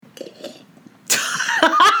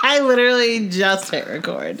I literally just hit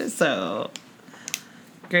record, so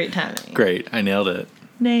great timing. Great. I nailed it.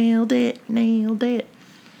 Nailed it. Nailed it.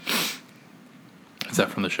 Is that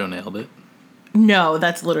from the show Nailed It? No,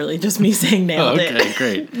 that's literally just me saying nailed it. Okay,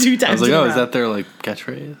 great. 2 times. I was like, in a oh, row. is that their like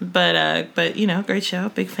catchphrase? But you know, great show.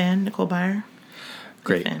 Big fan. Nicole Byer. Big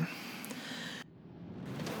Great. fan.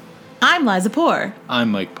 I'm Liza Poor.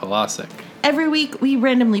 I'm Mike Polasek. Every week, we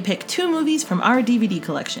randomly pick 2 movies from our DVD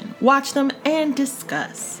collection, watch them, and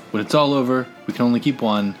discuss. When it's all over, we can only keep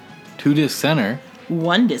one. 2 discs enter.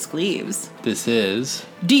 1 disc leaves. This is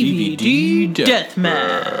DVD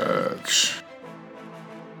Deathmatch.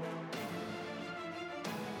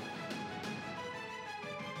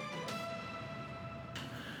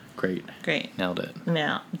 Great. Nailed it.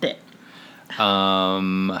 Now,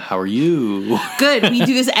 How are you? good. We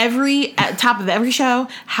do this at top of every show.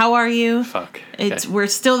 How are you? Fuck. We're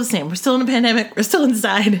still the same. We're still in a pandemic. We're still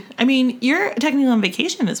inside. I mean, you're technically on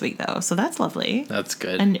vacation this week though, so that's lovely. That's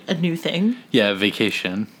good. And a new thing. Yeah,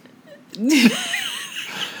 vacation.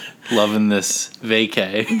 Loving this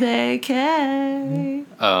vacay.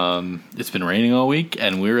 It's been raining all week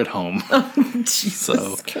and we're at home.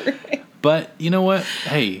 Jesus Christ. But you know what?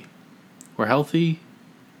 Hey, we're healthy.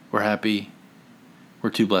 We're happy. We're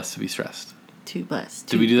too blessed to be stressed. Too blessed.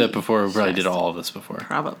 Did we do that before? We probably did all of this before.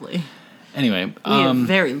 Probably. Anyway. We have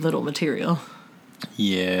very little material.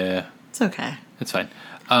 Yeah. It's okay. It's fine.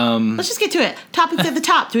 Let's just get to it. Topics at the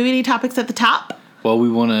top. Do we have any topics at the top? Well, we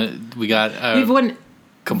got We have one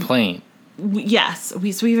complaint. Yes. So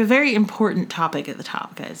we have a very important topic at the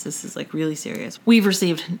top, guys. This is like really serious. We've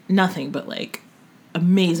received nothing but like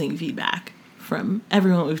amazing feedback from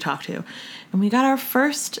everyone we've talked to. And we got our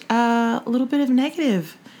first little bit of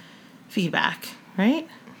negative feedback, right?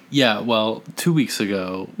 Yeah, well, 2 weeks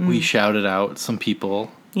ago, we shouted out some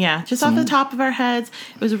people. Yeah, just off the top of our heads.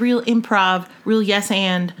 It was a real improv, real yes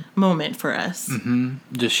and moment for us. Mm-hmm.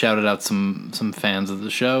 Just shouted out some fans of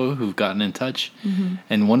the show who've gotten in touch. Mm-hmm.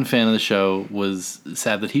 And one fan of the show was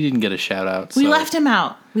sad that he didn't get a shout out. We left him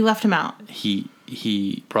out.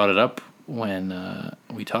 He brought it up when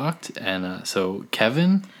we talked. And so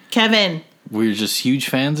Kevin, we're just huge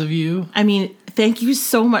fans of you. I mean, thank you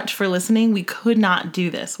so much for listening. We could not do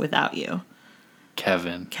this without you.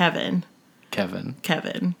 Kevin. Kevin,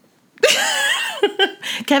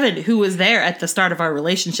 who was there at the start of our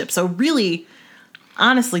relationship. So really,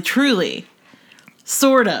 honestly, truly,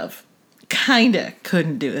 sort of, kind of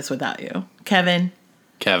couldn't do this without you. Kevin.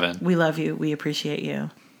 We love you. We appreciate you.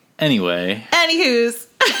 Anyway. Anywho's.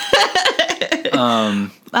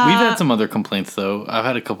 We've had some other complaints, though. I've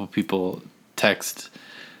had a couple people text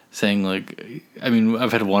saying, like, I mean,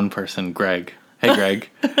 I've had one person, Greg. Hey, Greg.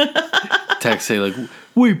 Text say, like,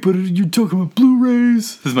 wait, but you're talking about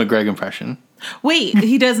Blu-rays? This is my Greg impression. Wait,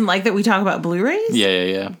 he doesn't like that we talk about Blu-rays?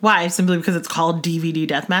 Yeah. Why? Simply because it's called DVD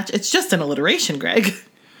Deathmatch? It's just an alliteration, Greg.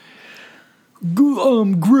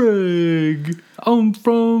 Greg. I'm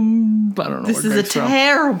from... I don't know this where is Greg's a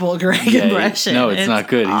terrible Greg impression. No, it's not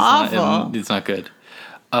good. Awful. It's not good.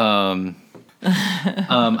 I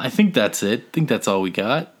think that's it. I think that's all we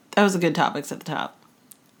got. That was a good topics at the top.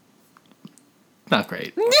 Not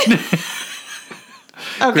great.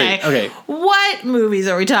 Okay. Great. Okay. What movies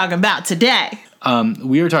are we talking about today?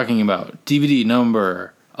 We are talking about DVD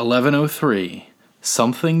number 1103,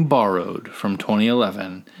 Something Borrowed from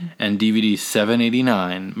 2011, and DVD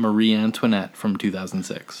 789, Marie Antoinette from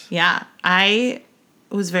 2006. Yeah, I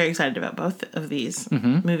was very excited about both of these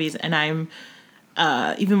movies, and I'm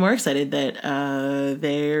even more excited that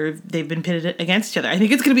they've been pitted against each other. I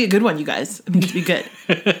think it's going to be a good one, you guys. I think it's going to be good.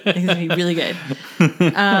 I think it's going to be really good.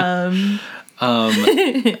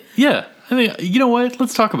 Yeah, I mean, you know what?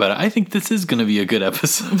 Let's talk about it. I think this is going to be a good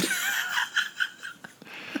episode.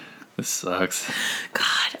 This sucks.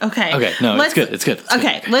 God. Okay. Okay. No, it's good. It's good.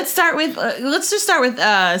 Okay. Let's just start with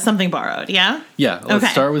Something Borrowed. Yeah. Yeah. Let's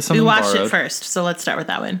start with Something Borrowed. We watched it first, so let's start with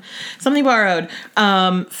that one. Something Borrowed,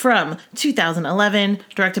 from 2011,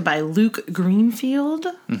 directed by Luke Greenfield.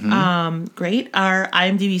 Great. Our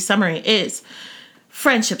IMDb summary is: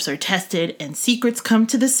 friendships are tested and secrets come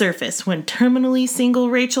to the surface when terminally single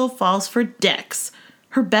Rachel falls for Dex,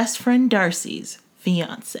 her best friend Darcy's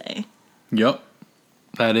fiance. Yep.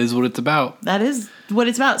 That is what it's about. That is what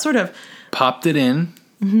it's about, sort of. Popped it in.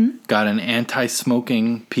 Got an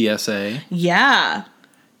anti-smoking PSA. Yeah.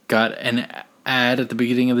 Got an ad at the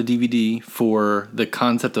beginning of the DVD for the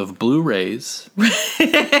concept of Blu-rays.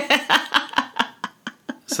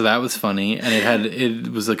 So that was funny. And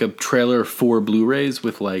it was like a trailer for Blu-rays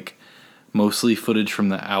with like mostly footage from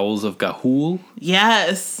the Owls of Ga'Hoole.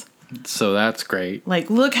 Yes. So that's great. Like,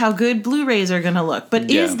 look how good Blu-rays are going to look.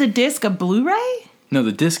 But is the disc a Blu-ray? No,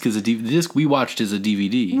 the disc is the disc we watched is a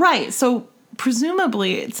DVD. Right. So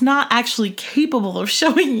presumably it's not actually capable of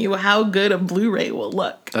showing you how good a Blu-ray will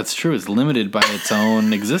look. That's true. It's limited by its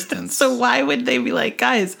own existence. So why would they be like,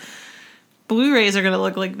 guys, Blu-rays are going to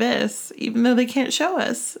look like this, even though they can't show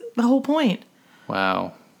us? The whole point.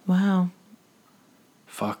 Wow. Wow.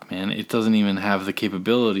 Fuck, man. It doesn't even have the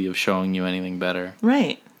capability of showing you anything better.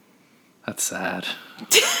 Right. That's sad.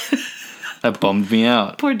 That bummed me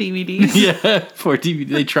out. Poor DVDs. Yeah, poor DVD.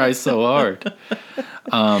 They try so hard.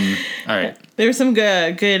 All right. There's some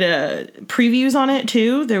good previews on it,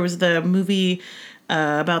 too. There was the movie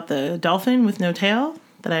about the dolphin with no tail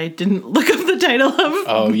that I didn't look up the title of.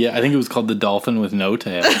 Oh, yeah. I think it was called The Dolphin with No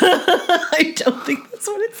Tail. I don't think that's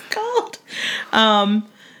what it's called.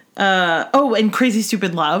 And Crazy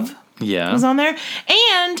Stupid Love Yeah. was on there.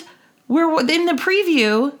 And we're in the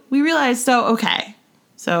preview, we realized, so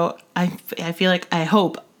I feel like, I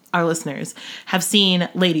hope our listeners have seen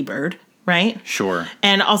Lady Bird, right? Sure.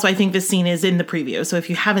 And also, I think this scene is in the preview. So if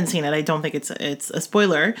you haven't seen it, I don't think it's a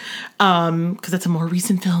spoiler, because it's a more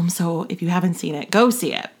recent film. So if you haven't seen it, go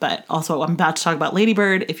see it. But also, I'm about to talk about Lady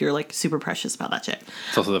Bird if you're like super precious about that shit.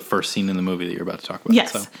 It's also the first scene in the movie that you're about to talk about.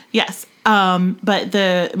 Yes, so. yes. But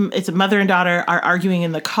it's a mother and daughter are arguing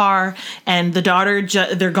in the car, and the daughter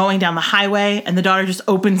they're going down the highway, and the daughter just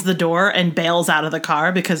opens the door and bails out of the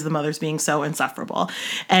car because the mother's being so insufferable,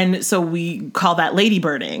 and so we call that lady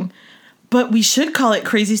birding. But we should call it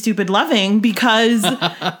Crazy Stupid Loving because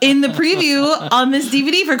in the preview on this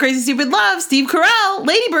DVD for Crazy Stupid Love, Steve Carell,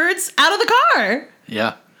 Ladybird's out of the car.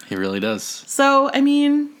 Yeah, he really does. So, I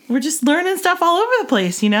mean, we're just learning stuff all over the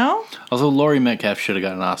place, you know? Also, Laurie Metcalf should have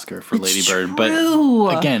got an Oscar for Lady Bird. True.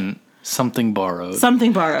 But again, something borrowed.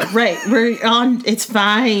 Something borrowed. Right. We're on. It's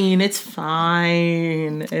fine. It's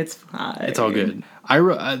fine. It's fine. It's all good.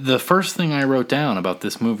 The first thing I wrote down about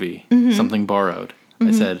this movie, Something Borrowed,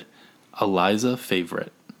 I said, Eliza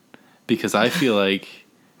favorite. Because I feel like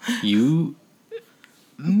you,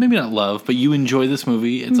 maybe not love, but you enjoy this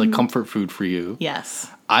movie. It's like comfort food for you.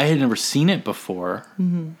 Yes. I had never seen it before.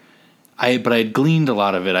 But I had gleaned a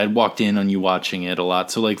lot of it. I'd walked in on you watching it a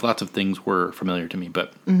lot. So like lots of things were familiar to me.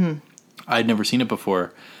 But I'd never seen it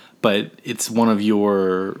before. But it's one of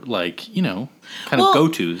your, like, you know, kind of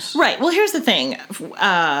go-tos. Right. Well, here's the thing.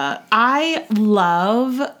 I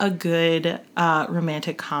love a good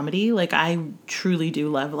romantic comedy. Like, I truly do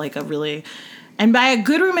love, like, a really... And by a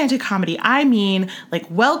good romantic comedy, I mean, like,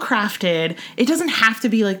 well-crafted. It doesn't have to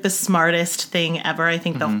be, like, the smartest thing ever. I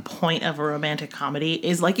think the point of a romantic comedy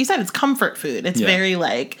is, like you said, it's comfort food. It's very,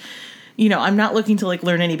 like... You know, I'm not looking to, like,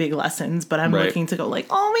 learn any big lessons, but I'm looking to go, like,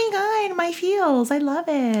 oh, my God, my feels. I love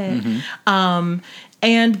it.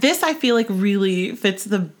 And this, I feel like, really fits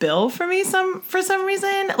the bill for me for some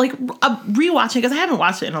reason. Like, rewatching, because I haven't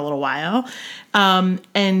watched it in a little while.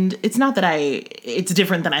 And it's not that it's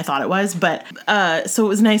different than I thought it was, but so it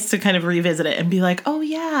was nice to kind of revisit it and be like, oh,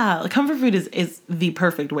 yeah, like, comfort food is the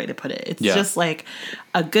perfect way to put it. It's just, like,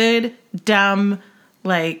 a good, dumb,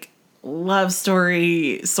 like, love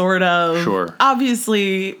story, sort of. Sure.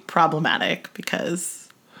 Obviously problematic because.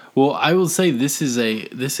 Well, I will say this is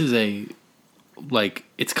a like,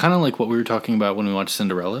 it's kind of like what we were talking about when we watched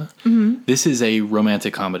Cinderella. This is a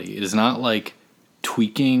romantic comedy. It is not like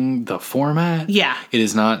tweaking the format. Yeah. It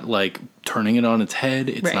is not like turning it on its head.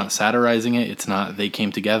 It's not satirizing it. It's not they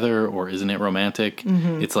came together or isn't it romantic.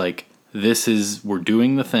 It's like, we're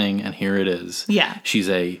doing the thing and here it is. Yeah. She's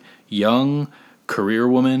a young career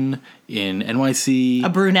woman in NYC. A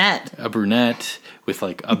brunette with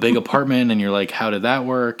like a big apartment, and you're like, how did that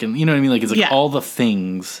work? And you know what I mean? Like, it's like all the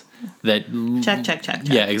things that check.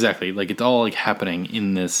 Yeah, exactly. Like, it's all like happening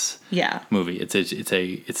in this movie. It's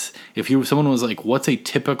if someone was like, what's a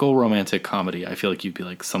typical romantic comedy? I feel like you'd be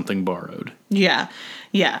like, Something Borrowed. Yeah,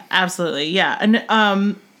 absolutely. Yeah.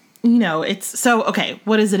 And you know, it's so, okay,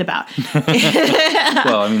 what is it about?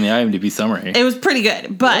 Well, I mean, the IMDb summary. It was pretty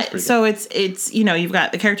good. But so it's, you know, you've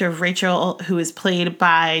got the character of Rachel, who is played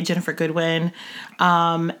by Jennifer Goodwin,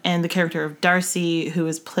 and the character of Darcy, who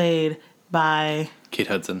is played by Kate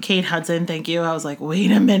Hudson. Thank you. I was like,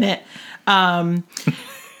 wait a minute. Anyway.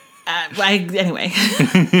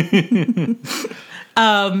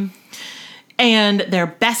 And they're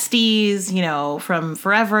besties, you know, from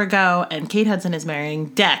forever ago. And Kate Hudson is marrying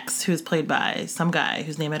Dex, who's played by some guy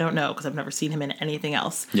whose name I don't know because I've never seen him in anything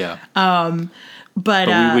else. Yeah. But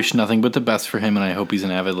we wish nothing but the best for him, and I hope he's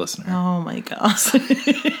an avid listener. Oh my gosh.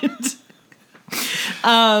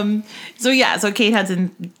 So Kate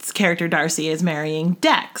Hudson's character Darcy is marrying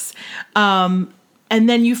Dex. And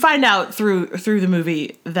then you find out through the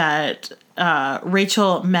movie that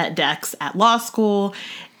Rachel met Dex at law school,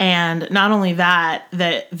 and not only that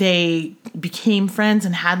they became friends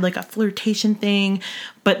and had like a flirtation thing,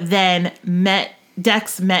 but then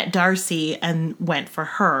Dex met Darcy and went for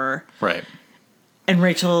her. Right. And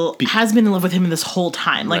Rachel has been in love with him this whole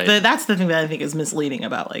time. Like Right. that's the thing that I think is misleading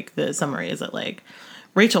about like the summary is that like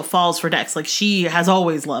Rachel falls for Dex. Like she has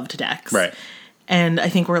always loved Dex. Right. And I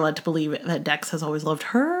think we're led to believe that Dex has always loved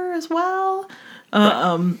her as well.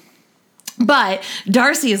 Right. But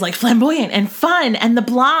Darcy is like flamboyant and fun and the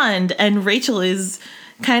blonde, and Rachel is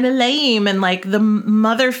kind of lame and like the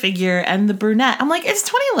mother figure and the brunette. I'm like, it's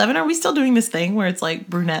 2011. Are we still doing this thing where it's like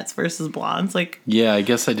brunettes versus blondes? Like, Yeah, I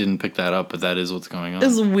guess I didn't pick that up, but that is what's going on. it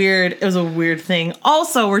was weird. It was a weird thing.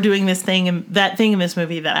 Also, we're doing this thing and that thing in this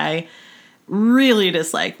movie that I really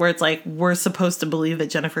dislike, where it's like we're supposed to believe that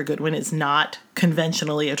Jennifer Goodwin is not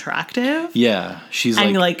conventionally attractive. Yeah, she's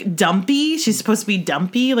And like dumpy. She's supposed to be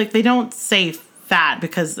dumpy. Like they don't say fat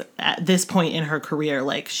because at this point in her career,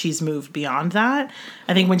 like she's moved beyond that.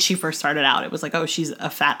 I think when she first started out, it was like, oh, she's a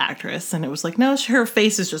fat actress, and it was like, no, her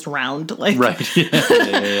face is just round. Like, right.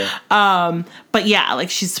 Yeah. But yeah, like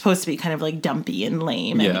she's supposed to be kind of like dumpy and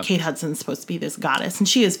lame, and Yeah. Kate Hudson's supposed to be this goddess, and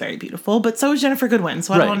she is very beautiful. But so is Jennifer Goodwin.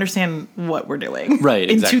 So I Right. don't understand what we're doing. Right,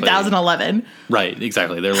 in exactly. 2011. Right,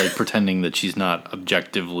 exactly. They're like pretending that she's not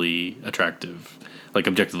objectively attractive, like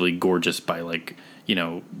objectively gorgeous by like, you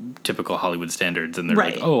know, typical Hollywood standards, and they're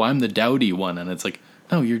Right. like, "Oh, I'm the dowdy one," and it's like,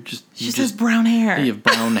 "No, you She just has brown hair. you have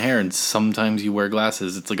brown hair, and sometimes you wear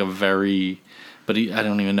glasses." It's like a very, but I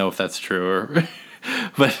don't even know if that's true or,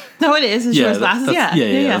 but No, it is. And she wears glasses. Yeah.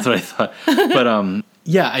 yeah, that's what I thought. But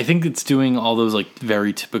yeah, I think it's doing all those like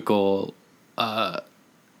very typical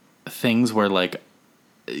things where like,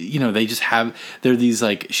 you know, they just have, they're these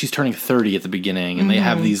like, she's turning 30 at the beginning, and they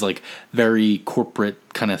have these like very corporate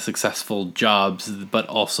kind of successful jobs, but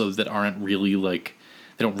also that aren't really like,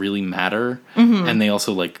 they don't really matter. And they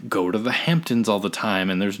also like go to the Hamptons all the time,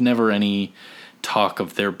 and there's never any talk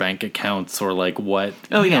of their bank accounts or like what.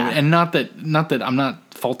 Oh, you know, yeah. and not that I'm not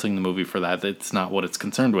faulting the movie for that. It's not what it's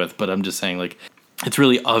concerned with, but I'm just saying like, it's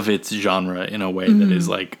really of its genre in a way that is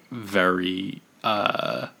like very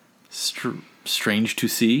strange to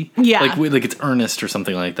see. Yeah. Like it's earnest or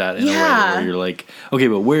something like that in a way Yeah. where you're like, okay,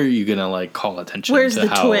 but where are you gonna like call attention Where's to the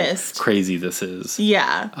how twist? crazy this is?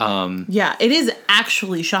 Yeah. Yeah. It is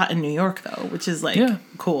actually shot in New York though, which is like Yeah.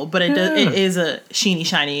 cool. But it does, it is a sheeny,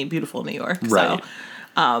 shiny, beautiful New York. Right.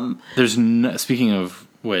 So There's speaking of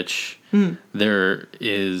which, there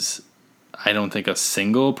is, I don't think, a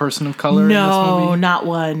single person of color in this no, movie. not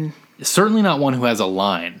one. Certainly not one who has a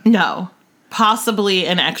line. No. Possibly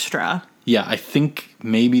an extra. Yeah, I think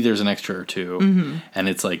maybe there's an extra or two, and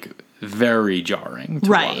it's like very jarring to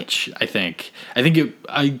Right. watch. I think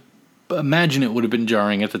I imagine it would have been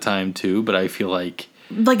jarring at the time too, but I feel like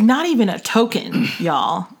Like not even a token,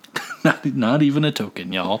 y'all. not even a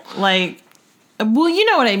token, y'all. Like, well, you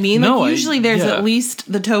know what I mean. No, like usually there's yeah. at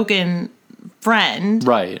least the token friend,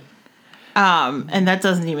 Right. and that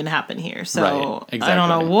doesn't even happen here. So Right, I don't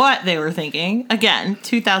know exactly. what they were thinking. Again,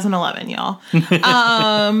 2011, y'all.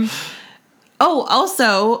 Oh,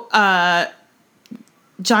 also,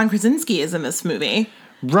 John Krasinski is in this movie.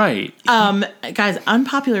 Right. Guys,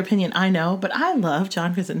 unpopular opinion, I know, but I love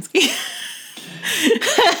John Krasinski.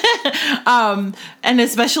 And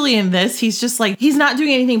especially in this, he's just like, he's not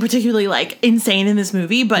doing anything particularly like insane in this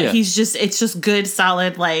movie, but Yeah. it's just good,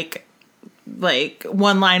 solid, like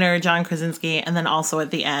one-liner John Krasinski. And then also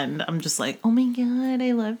at the end, I'm just like, oh my God,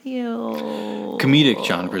 I love you. Comedic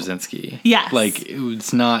John Krasinski. Yes. Like,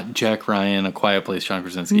 it's not Jack Ryan, A Quiet Place John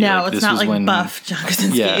Krasinski. No, Like, it's this not was like when- buff John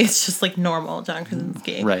Krasinski. Yeah. It's just like normal John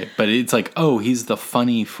Krasinski. Right. But it's like, oh, he's the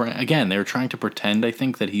funny friend. Again, they were trying to pretend, I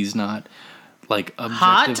think, that he's not like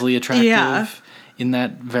objectively attractive Yeah. in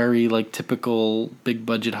that very like typical big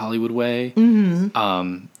budget Hollywood way.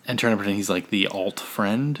 Mm-hmm. And trying to pretend he's like the alt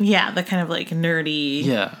friend. Yeah, the kind of like nerdy,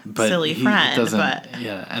 Yeah, but silly he friend. doesn't. But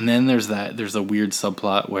Yeah, and then there's a weird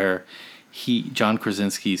subplot where John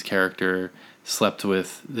Krasinski's character slept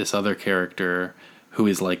with this other character who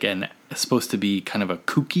is like supposed to be kind of a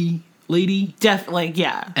kooky lady,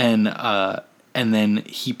 yeah. and then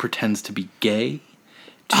he pretends to be gay.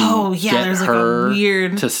 To Oh, yeah, get there's, like, a her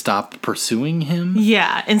weird- to stop pursuing him.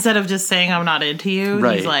 Yeah, instead of just saying I'm not into you,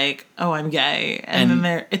 Right. he's like, "Oh, I'm gay," And- and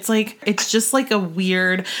then it's just like a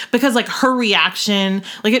weird, because like her reaction,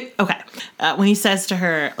 when he says to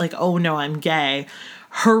her like, "Oh no, I'm gay,"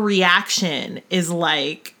 her reaction is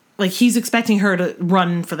like like he's expecting her to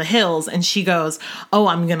run for the hills, and she goes, "Oh,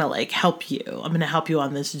 I'm gonna like help you. I'm gonna help you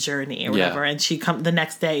on this journey or whatever." And she the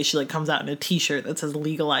next day she like comes out in a t-shirt that says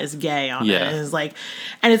 "legalized gay" on it,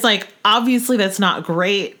 and it's like obviously that's not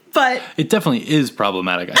great. But it definitely is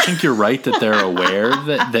problematic. I think you're right that they're aware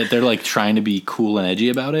that they're like trying to be cool and edgy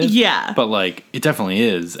about it. Yeah. But like it definitely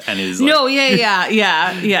is and is like, no, yeah.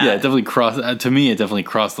 Yeah, it definitely crossed to me it definitely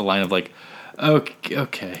crossed the line of like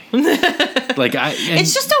okay. Like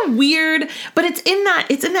it's just a weird, but it's in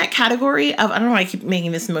that category of, I don't know why I keep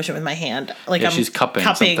making this motion with my hand. Like I'm she's cupping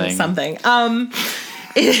something.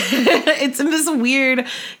 It's in this weird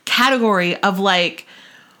category of like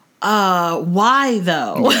why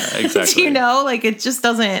though? Yeah, exactly. You know, like it just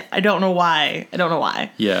doesn't. I don't know why.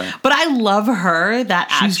 Yeah, but I love her. That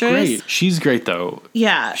actress. She's great though.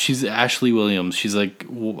 Yeah, she's Ashley Williams. She's like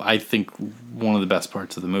I think one of the best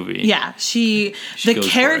parts of the movie. Yeah, the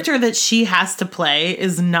character that she has to play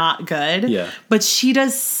is not good. Yeah, but she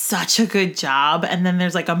does such a good job. And then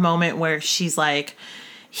there's like a moment where she's like,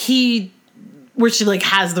 where she like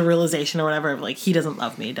has the realization or whatever of like, he doesn't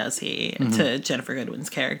love me, does he? Mm-hmm. To Ginnifer Goodwin's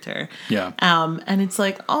character. Yeah. And it's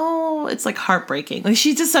like, oh, it's like heartbreaking. Like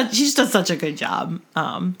she just does such a good job.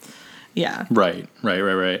 Yeah. Right.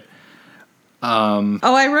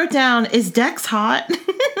 I wrote down, is Dex hot?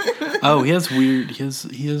 Oh, he has a weird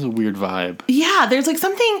vibe. Yeah, there's like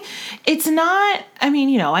something, it's not, I mean,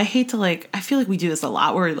 you know, I hate to like, I feel like we do this a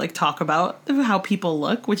lot where we like talk about how people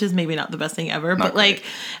look, which is maybe not the best thing ever, but like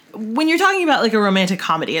when you're talking about like a romantic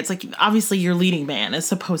comedy, it's like obviously your leading man is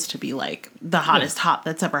supposed to be like the hottest hot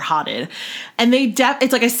that's ever hotted. And it's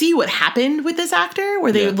like I see what happened with this actor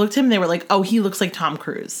where they looked at him and they were like, oh, he looks like Tom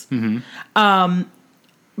Cruise. Mm-hmm.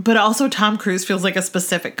 But also Tom Cruise feels like a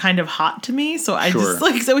specific kind of hot to me. So just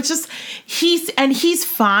like, so it's just, he's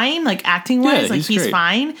fine, like acting wise, like he's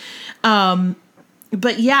fine.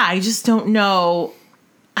 But yeah, I just don't know.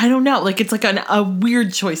 I don't know. Like it's like a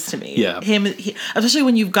weird choice to me. Yeah. Especially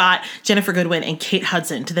when you've got Ginnifer Goodwin and Kate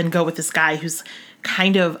Hudson to then go with this guy who's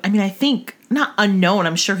kind of, I mean, I think not unknown.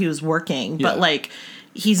 I'm sure he was working, but like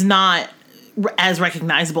he's not as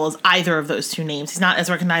recognizable as either of those two names. He's not as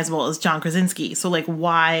recognizable as John Krasinski. So like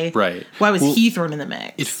why was he thrown in the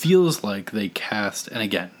mix? It feels like they cast, and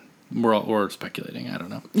again, we're speculating, I don't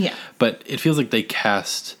know. Yeah. But it feels like they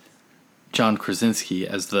cast John Krasinski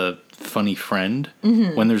as the funny friend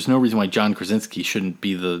when there's no reason why John Krasinski shouldn't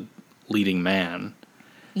be the leading man.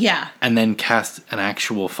 Yeah. And then cast an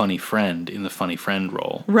actual funny friend in the funny friend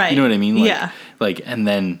role. Right. You know what I mean? Like, yeah. Like, and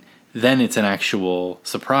then it's an actual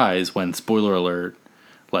surprise when, spoiler alert,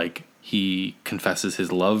 like he confesses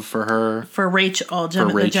his love for her. For Rachel, the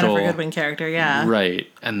Ginnifer Goodwin character, yeah. Right.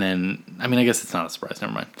 And then, I mean, I guess it's not a surprise,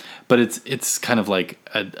 never mind. But it's kind of like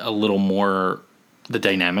a little more, the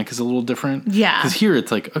dynamic is a little different. Yeah. Because here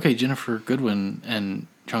it's like, okay, Ginnifer Goodwin and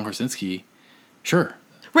John Krasinski, sure.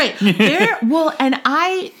 Right. And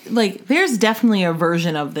I, like, there's definitely a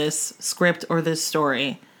version of this script or this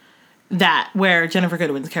story where Ginnifer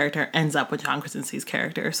Goodwin's character ends up with John Krasinski's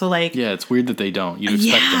character. So like, yeah, it's weird that they don't. You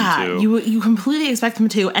expect them to. You completely expect them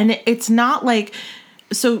to, and it's not like,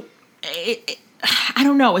 so I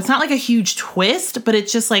don't know. It's not like a huge twist, but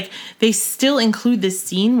it's just like they still include this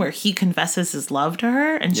scene where he confesses his love to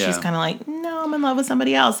her, and she's kind of like, no, I'm in love with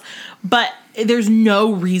somebody else. But there's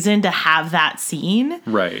no reason to have that scene,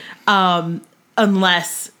 right?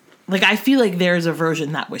 Unless, like, I feel like there's a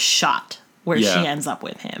version that was shot where she ends up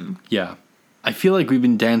with him. Yeah. I feel like we've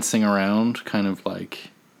been dancing around kind of like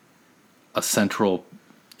a central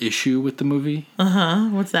issue with the movie. Uh-huh.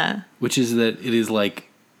 What's that? Which is that it is like,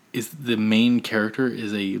 the main character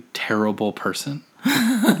is a terrible person.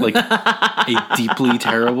 Like a deeply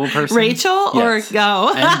terrible person. Rachel? Yes. Or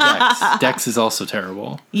go? And Dex. Dex is also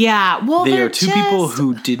terrible. Yeah. Well, they are two people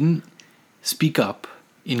who didn't speak up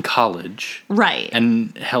in college. Right.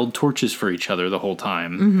 And held torches for each other the whole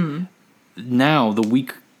time. Mm-hmm. Now, 2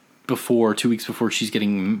 weeks before he's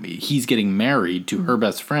getting married to her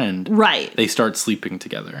best friend, right? They start sleeping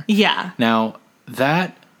together. Yeah. Now,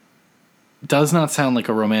 that does not sound like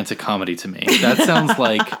a romantic comedy to me. That sounds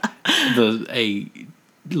like a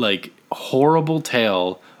horrible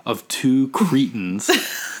tale of two cretins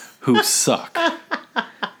who suck.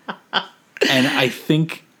 And I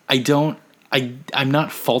think I'm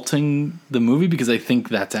not faulting the movie because I think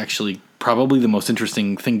that's actually probably the most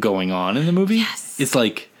interesting thing going on in the movie. Yes. It's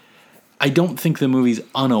like, I don't think the movie's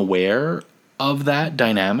unaware of that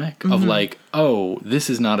dynamic of like, oh,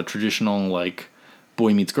 this is not a traditional like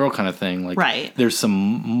boy meets girl kind of thing. Like, right. There's some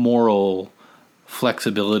moral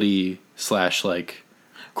flexibility / like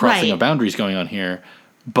crossing of boundaries going on here.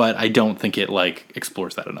 but I don't think it like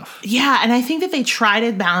explores that enough. Yeah, and I think that they try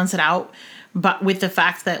to balance it out, but with the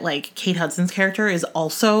fact that like Kate Hudson's character is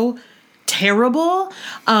also terrible,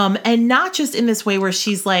 and not just in this way where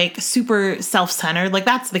she's like super self-centered. Like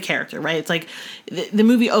that's the character, right? It's like the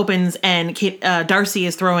movie opens and Darcy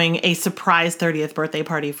is throwing a surprise 30th birthday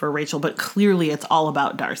party for Rachel, but clearly it's all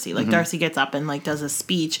about Darcy. Like Darcy gets up and like does a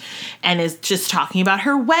speech and is just talking about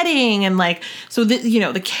her wedding, and like so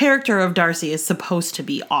the character of Darcy is supposed to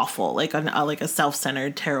be awful, like a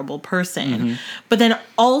self-centered terrible person, but then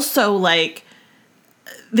also like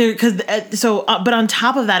but on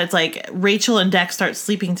top of that, it's like Rachel and Dex start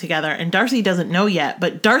sleeping together, and Darcy doesn't know yet,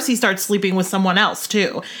 but Darcy starts sleeping with someone else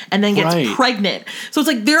too, and then gets pregnant. So it's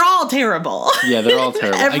like they're all terrible. Yeah, they're all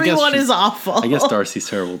terrible. Everyone is awful. I guess Darcy's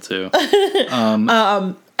terrible too. But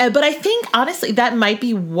I think honestly that might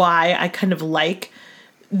be why I kind of like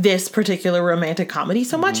this particular romantic comedy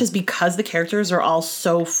so much, is because the characters are all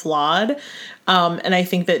so flawed. And I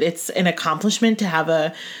think that it's an accomplishment to have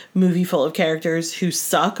a movie full of characters who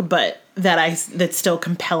suck, but that's still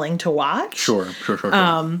compelling to watch. Sure.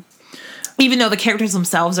 Even though the characters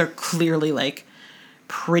themselves are clearly like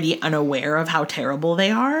pretty unaware of how terrible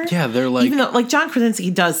they are. Yeah, they're like, even though like John Krasinski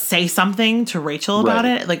does say something to Rachel about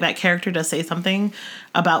it, like that character does say something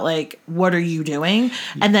about like, what are you doing?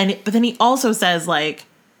 And but then he also says like,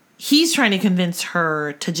 he's trying to convince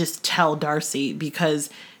her to just tell Darcy, because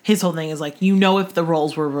his whole thing is like, if the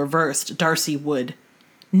roles were reversed, Darcy would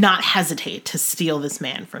not hesitate to steal this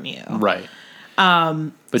man from you. Right.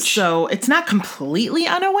 But so it's not completely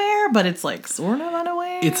unaware, but it's like sort of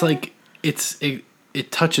unaware. It's like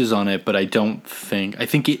it touches on it, but I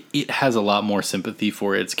think it has a lot more sympathy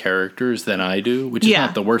for its characters than I do, which is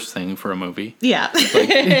not the worst thing for a movie. Yeah. Like,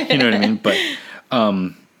 you know what I mean? But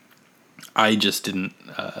I just didn't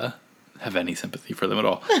have any sympathy for them at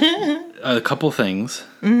all. A couple things.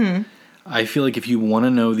 Mm-hmm. I feel like if you want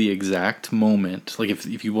to know the exact moment, like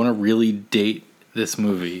if you want to really date this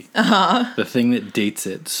movie, the thing that dates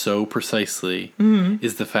it so precisely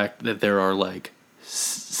is the fact that there are like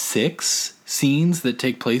 6 scenes that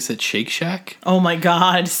take place at Shake Shack. Oh my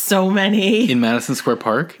God, so many. In Madison Square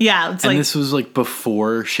Park. Yeah. And this was like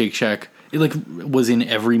before Shake Shack, it like was in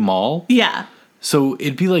every mall. Yeah. So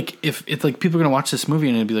it'd be like, if it's like people are going to watch this movie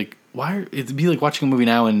and it'd be like, it'd be like watching a movie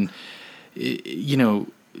now and,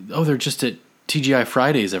 they're just at TGI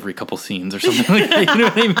Fridays every couple scenes or something like that. You know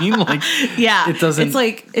what I mean? Like, yeah, it doesn't. It's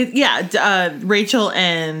like, Rachel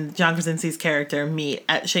and John Krasinski's character meet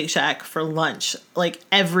at Shake Shack for lunch like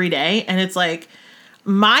every day, and it's like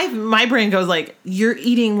my brain goes like, you're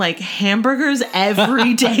eating like hamburgers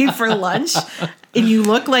every day for lunch, and you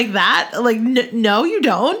look like that. Like, no, you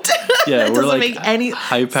don't. Yeah, it we're doesn't like make any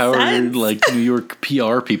high-powered sense. like New York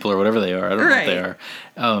PR people or whatever they are. I don't know what they are.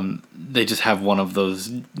 They just have one of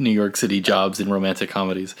those New York City jobs in romantic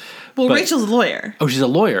comedies. Well, Rachel's a lawyer. Oh, she's a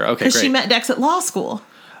lawyer. Okay, great. Because she met Dex at law school.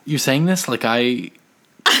 You're saying this like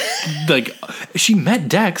like she met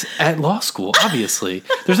Dex at law school. Obviously,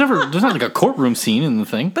 there's not like a courtroom scene in the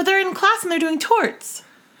thing. But they're in class and they're doing torts.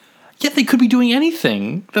 Yeah, they could be doing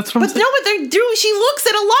anything. That's what I'm saying. No, but they're doing. She looks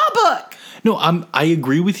at a law book. No, I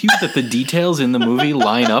agree with you that the details in the movie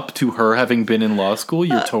line up to her having been in law school.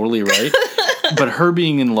 You're totally right. But her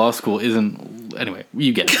being in law school isn't... Anyway,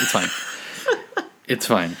 you get it. It's fine. It's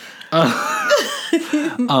fine.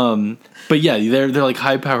 But yeah, they're like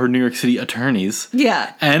high-powered New York City attorneys.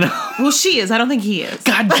 Yeah. And well, she is. I don't think he is.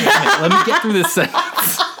 God damn it. Let me get through this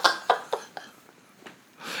sentence.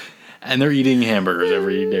 And they're eating hamburgers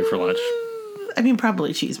every day for lunch. I mean,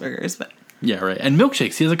 probably cheeseburgers, but... Yeah, right. And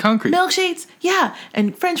milkshakes. He has a concrete. Milkshakes, yeah.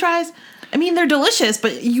 And french fries. I mean, they're delicious,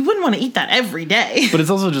 but you wouldn't want to eat that every day. But it's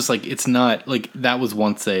also just like, it's not, like, that was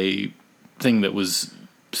once a thing that was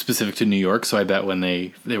specific to New York. So I bet when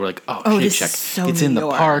they were like, Shake Shack, so it's New in the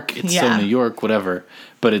York. park. It's so New York, whatever.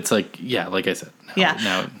 But it's like, yeah, like I said.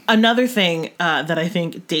 Another thing that I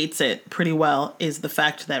think dates it pretty well is the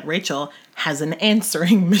fact that Rachel has an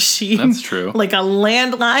answering machine. That's true. Like a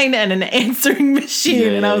landline and an answering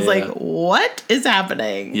machine. And I was like, what is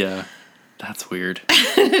happening? Yeah. That's weird.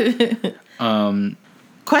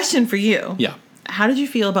 Question for you. Yeah. How did you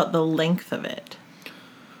feel about the length of it?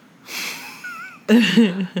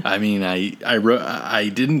 I mean, I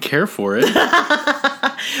didn't care for it.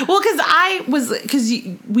 Well, because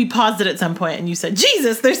we paused it at some point and you said,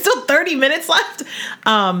 Jesus, there's still 30 minutes left.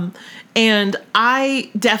 And I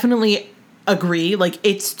definitely agree. Like,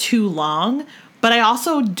 it's too long, but I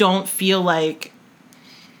also don't feel like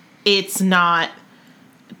it's not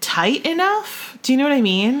tight enough. Do you know what I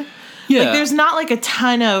mean? Yeah. Like, there's not like a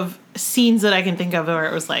ton of scenes that I can think of where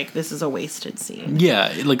it was like, this is a wasted scene.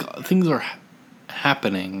 Yeah. Like, things are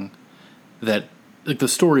happening that, like, the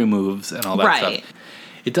story moves and all that Right. stuff.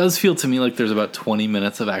 It does feel to me like there's about 20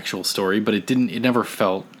 minutes of actual story, but it never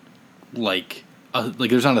felt like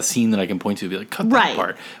there's not a scene that I can point to be like, cut that Right.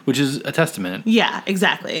 part, which is a testament Yeah,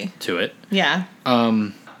 exactly. to it. Yeah.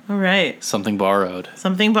 All right. Something borrowed.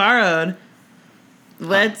 Something borrowed.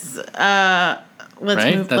 Let's Right?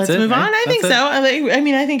 move. That's Let's it, move right? on. I think That's so.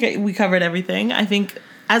 I think we covered everything. I think,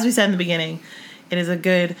 as we said in the beginning, it is a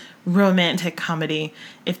good romantic comedy.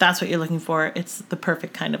 If that's what you're looking for, it's the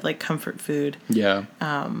perfect kind of like comfort food. Yeah.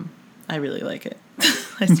 I really like it.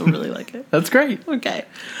 I still really like it. That's great. Okay.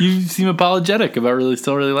 You seem apologetic about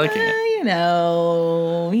still really liking it. You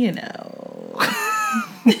know.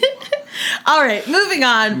 All right, moving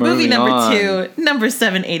on. Movie number 2, number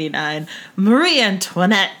 789, Marie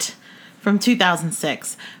Antoinette from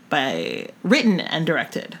 2006, written and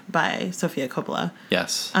directed by Sofia Coppola.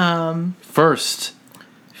 Yes. First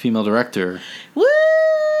female director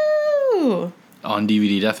Woo! on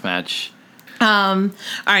DVD Deathmatch. All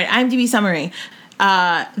right, IMDb summary.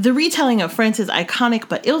 The retelling of France's iconic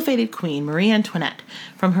but ill-fated queen, Marie Antoinette,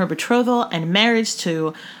 from her betrothal and marriage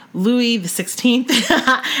to Louis XVI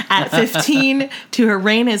at 15, to her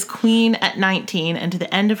reign as queen at 19, and to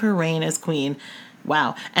the end of her reign as queen.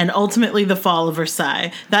 Wow. And ultimately the fall of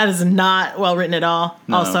Versailles. That is not well written at all.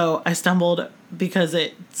 No. Also, I stumbled because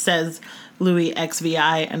it says Louis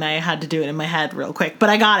XVI, and I had to do it in my head real quick. But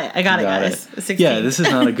I got it. Guys. 16. Yeah, this is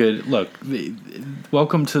not a good look.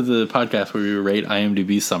 Welcome to the podcast where we rate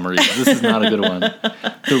IMDb summaries. This is not a good one.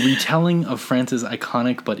 The retelling of France's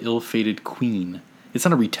iconic but ill-fated queen. It's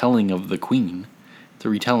not a retelling of the queen. It's a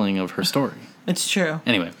retelling of her story. It's true.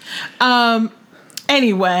 Anyway.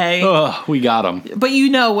 Anyway. Oh, we got him. But you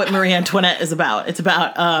know what Marie Antoinette is about. It's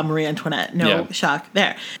about Marie Antoinette. No shock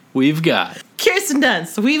there. We've got Kirsten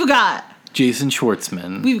Dunst. We've got Jason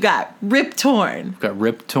Schwartzman. We've got Rip Torn. We've got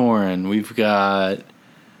Rip Torn. We've got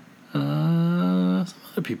some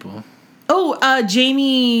other people. Oh,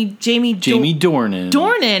 Jamie Dornan.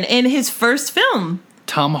 Dornan in his first film.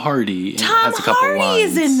 Tom Hardy Tom has a couple Hardy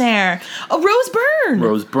lines. is in there. Oh, Rose Byrne.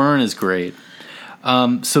 Rose Byrne is great.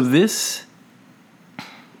 So this,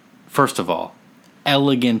 first of all,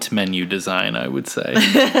 elegant menu design, I would say.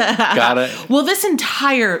 Got it. Well, this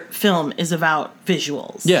entire film is about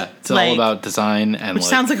visuals. Yeah, it's all about design and which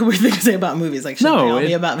sounds like a weird thing to say about movies. Like, shouldn't they all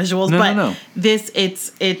be about visuals? No. This,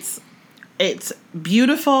 it's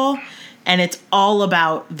beautiful, and it's all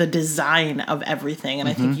about the design of everything, and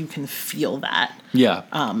I think you can feel that. Yeah.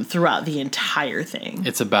 Throughout the entire thing.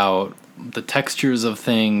 It's about the textures of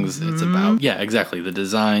things. It's about exactly the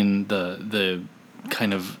design, the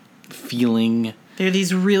kind of feeling. There are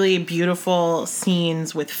these really beautiful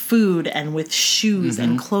scenes with food and with shoes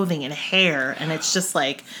and clothing and hair, and it's just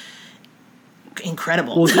like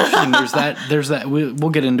incredible. Well, it's interesting. There's that.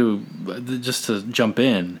 We'll get into, just to jump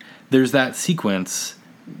in. There's that sequence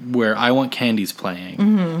where I Want Candy's playing,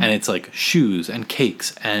 and it's like shoes and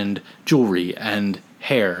cakes and jewelry and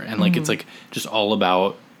hair, and like it's like just all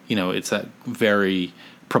about, it's that very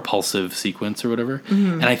propulsive sequence or whatever.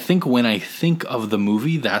 And I think when I think of the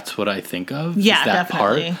movie, that's what I think of. Yeah, is that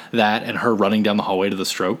definitely. part, that and her running down the hallway to the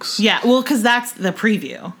Strokes. Yeah, well, because that's the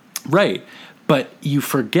preview. Right. But you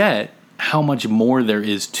forget how much more there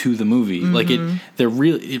is to the movie. Like it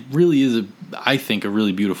really is I think a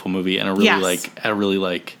really beautiful movie, and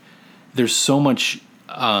there's so much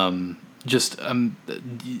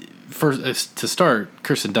first to start,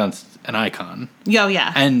 Kirsten Dunst, an icon. Oh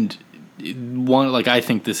yeah. And one, like, I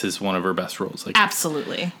think this is one of her best roles. Like,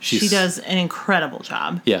 absolutely. She does an incredible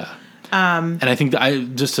job. Yeah. And I think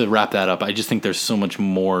just to wrap that up, I just think there's so much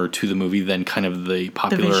more to the movie than kind of the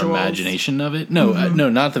popular imagination of it. No, no,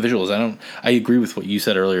 not the visuals. I agree with what you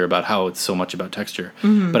said earlier about how it's so much about texture.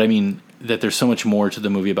 But I mean that there's so much more to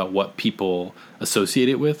the movie about what people associate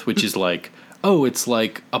it with, which is like, oh, it's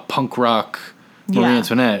like a punk rock Marie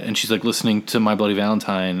Antoinette, and she's like listening to My Bloody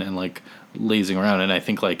Valentine and like lazing around. And I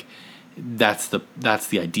think like that's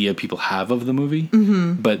the idea people have of the movie,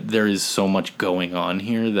 but there is so much going on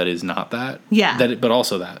here that is not that. But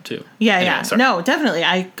also that too. Anyway, sorry. No, definitely,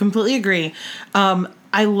 I completely agree.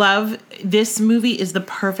 I love this movie. Is the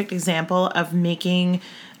perfect example of making.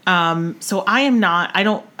 So I'm not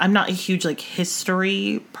a huge like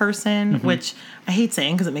history person, which I hate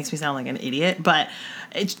saying because it makes me sound like an idiot, but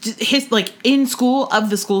it's just like in school, of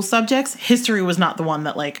the school subjects, history was not the one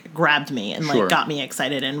that like grabbed me and like got me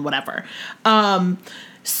excited and whatever.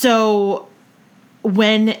 So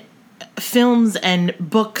when films and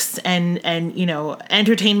books and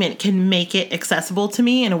entertainment can make it accessible to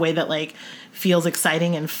me in a way that like feels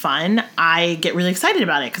exciting and fun, I get really excited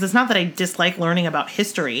about it, because it's not that I dislike learning about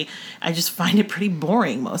history. I just find it pretty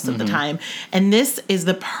boring most of the time. And this is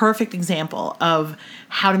the perfect example of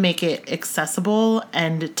how to make it accessible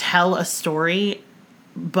and tell a story,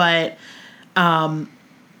 but well,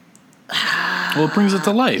 it brings it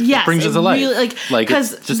to life. Yes, it brings it to life. really, like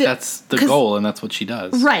it's just that's the goal, and that's what she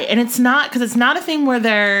does. Right, and it's not a thing where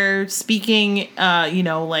they're speaking,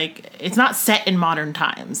 like it's not set in modern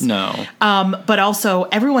times. No. But also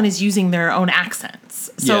everyone is using their own accents.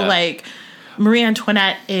 So like Marie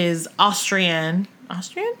Antoinette is Austrian.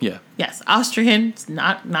 Austrian? Yeah. Yes, Austrian. It's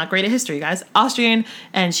not great at history, guys. Austrian,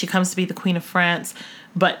 and she comes to be the Queen of France,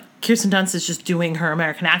 but Kirsten Dunst is just doing her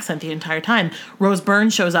American accent the entire time. Rose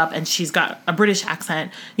Byrne shows up and she's got a British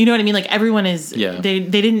accent. You know what I mean? Like everyone is, they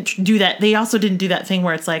didn't do that. They also didn't do that thing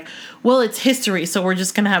where it's like, well, it's history, so we're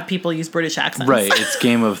just going to have people use British accents. Right. It's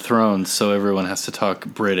Game of Thrones, so everyone has to talk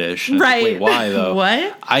British. And right. Wait, why though?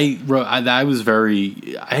 What? I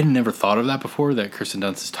had never thought of that before, that Kirsten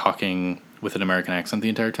Dunst is talking with an American accent the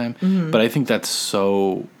entire time. Mm-hmm. But I think that's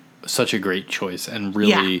such a great choice and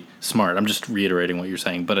really smart. I'm just reiterating what you're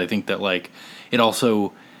saying, but I think that like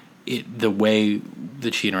the way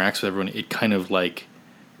that she interacts with everyone, it kind of like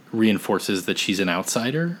reinforces that she's an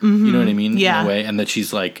outsider. Mm-hmm. You know what I mean? Yeah. In a way, and that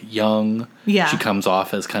she's like young. Yeah. She comes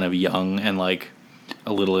off as kind of young and like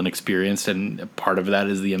a little inexperienced, and part of that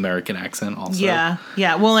is the American accent also. Yeah.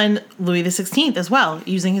 Yeah. Well, and Louis XVI as well,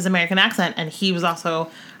 using his American accent, and he was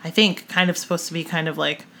also, I think, kind of supposed to be kind of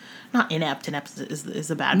like, not inept. Inept is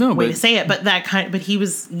a bad way to say it, but but he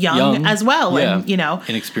was young as well, and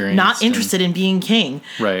inexperienced, not interested in being king.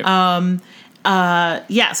 Right.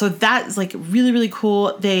 So that's like really, really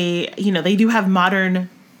cool. They do have modern.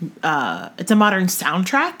 It's a modern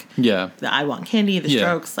soundtrack. Yeah. The I Want Candy, the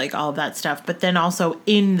Strokes, like all of that stuff. But then also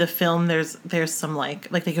in the film, there's some like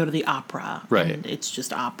they go to the opera. Right. And it's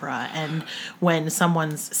just opera. And when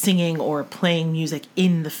someone's singing or playing music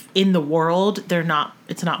in the world,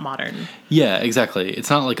 it's not modern. Yeah, exactly. It's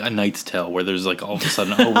not like A Knight's Tale where there's like all of a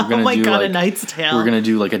sudden, we're gonna A Knight's Tale. We're gonna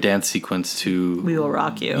do like a dance sequence to We Will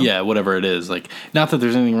Rock You. Yeah, whatever it is. Like, not that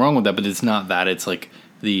there's anything wrong with that, but it's not that. It's like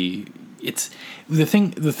the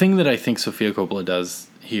thing that I think Sofia Coppola does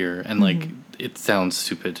here, and like it sounds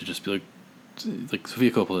stupid to just be like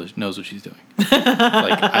Sofia Coppola knows what she's doing.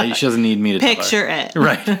 Like she doesn't need me to picture tell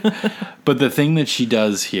her. it. Right. But the thing that she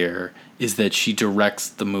does here is that she directs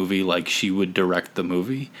the movie like she would direct the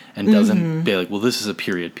movie, and doesn't be like, well, this is a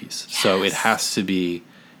period piece, so it has to be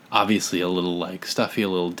obviously a little like stuffy, a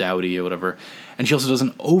little dowdy or whatever. And she also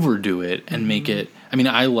doesn't overdo it and make it. I mean,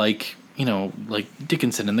 I like, like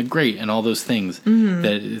Dickinson and The Great and all those things,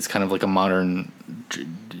 that it's kind of like a modern...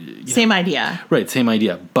 Same idea. Right, same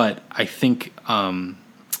idea. But I think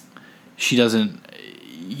she doesn't...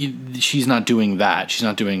 she's not doing that. She's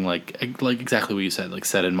not doing like exactly what you said, like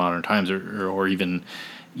set in modern times or even,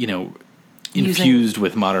 infused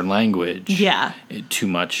with modern language. Yeah. Too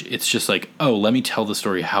much. It's just like, oh, let me tell the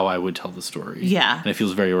story how I would tell the story. Yeah. And it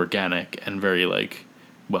feels very organic and very like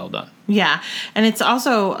well done. Yeah. And it's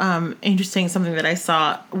also interesting, something that I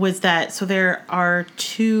saw was that, so there are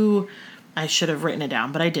two, I should have written it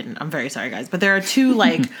down, but I didn't. I'm very sorry, guys. But there are two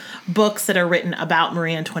like books that are written about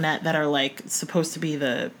Marie Antoinette that are like supposed to be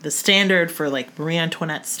the standard for like Marie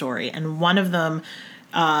Antoinette's story. And one of them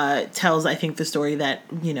tells, I think, the story that,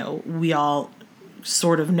 we all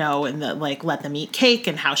sort of know, and that like Let Them Eat Cake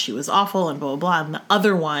and how she was awful and blah, blah, blah. And the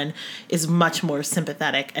other one is much more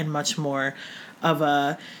sympathetic and much more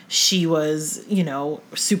of she was,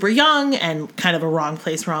 super young and kind of a wrong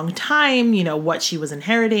place, wrong time, what she was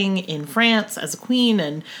inheriting in France as a queen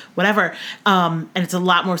and whatever. And it's a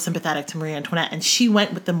lot more sympathetic to Marie Antoinette. And she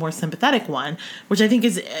went with the more sympathetic one, which I think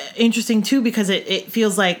is interesting too, because it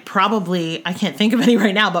feels like probably, I can't think of any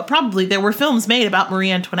right now, but probably there were films made about Marie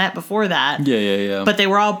Antoinette before that. Yeah. But they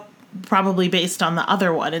were all probably based on the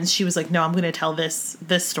other one, and she was like, no, I'm going to tell this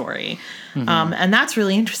story. And that's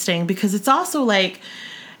really interesting, because it's also like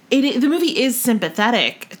the movie is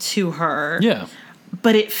sympathetic to her,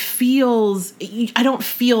 but it feels, I don't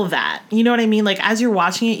feel that, you know what I mean? Like as you're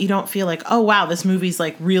watching it, you don't feel like, oh wow, this movie's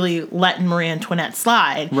like really letting Marie Antoinette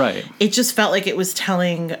slide. Right. It just felt like it was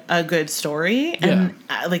telling a good story. And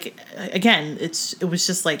like, again, it was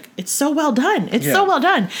just like, it's so well done. It's so well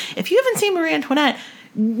done. If you haven't seen Marie Antoinette,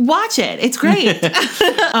 watch it. It's great.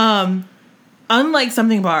 Unlike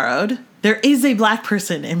Something Borrowed, there is a black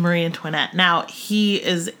person in Marie Antoinette. Now, he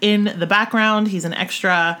is in the background. He's an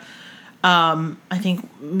extra. I think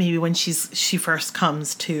maybe when she first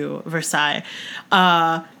comes to Versailles.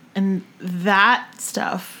 And that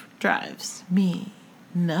stuff drives me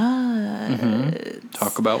nuts.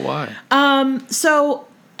 Talk about why. So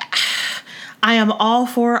I am all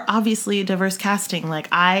for, obviously, diverse casting. Like,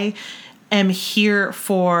 I am here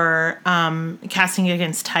for casting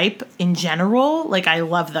against type in general. Like, I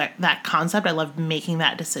love that concept. I love making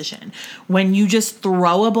that decision. When you just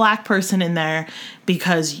throw a black person in there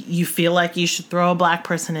because you feel like you should throw a black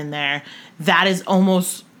person in there, that is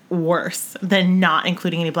almost worse than not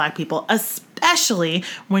including any black people, especially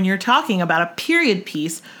when you're talking about a period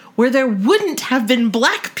piece where there wouldn't have been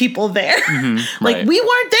black people there. Like, right. we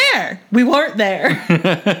weren't there. We weren't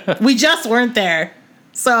there. We just weren't there.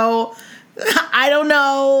 So, I don't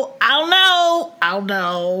know.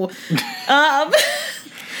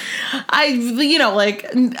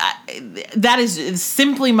 That is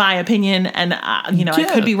simply my opinion, and I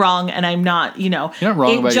could be wrong, and I'm not. You're not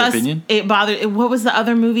wrong about your opinion. It bothered. What was the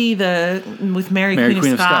other movie? With Mary Queen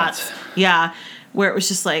of Scots. Yeah. Where it was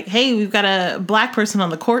just like, hey, we've got a black person on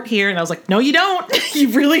the court here. And I was like, no, you don't. You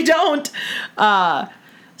really don't. Because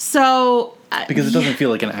it doesn't feel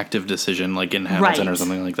like an active decision like in Hamilton or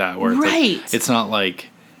something like that. Where it's not like,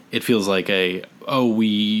 it feels like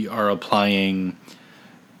we are applying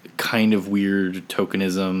kind of weird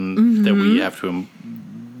tokenism that we have to,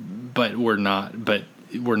 but we're not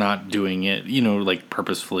doing it, like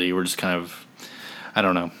purposefully. We're just kind of, I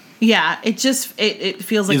don't know. Yeah, it just it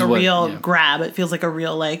feels like grab. It feels like a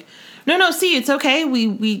real like, no, see, it's okay.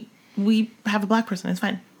 We have a black person. It's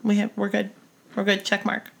fine. We're good. We're good. Check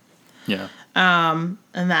mark. Yeah. And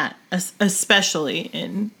that especially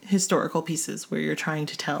in historical pieces where you're trying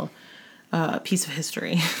to tell a piece of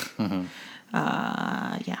history.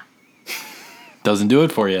 Yeah. Doesn't do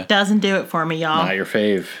it for you. Doesn't do it for me, y'all. Not your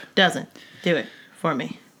fave. Doesn't do it for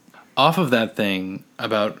me. Off of that thing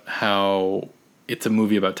about how it's a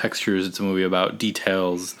movie about textures, it's a movie about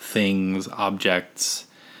details, things, objects,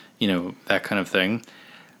 that kind of thing.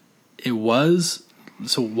 It was,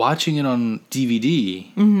 so watching it on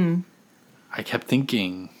DVD, I kept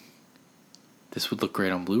thinking, this would look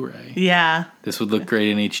great on Blu-ray. Yeah. This would look great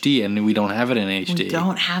in HD, and we don't have it in HD. We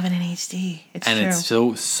don't have it in HD. It's true. And it's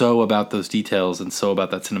so about those details and so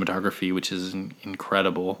about that cinematography, which is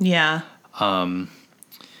incredible. Yeah.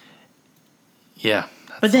 Yeah.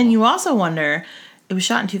 But then you also wonder, it was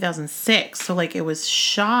shot in 2006, so like it was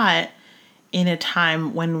shot in a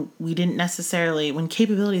time when when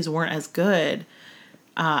capabilities weren't as good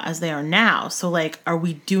as they are now. So like, are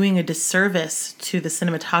we doing a disservice to the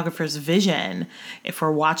cinematographer's vision if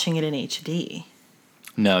we're watching it in HD?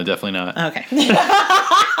 No, definitely not. Okay.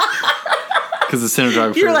 Because the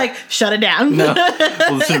cinematographer... You're like, shut it down. No.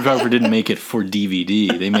 Well, the cinematographer didn't make it for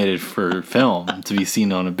DVD. They made it for film to be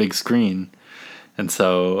seen on a big screen. And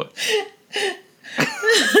so...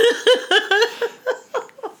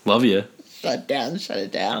 Love you. Shut it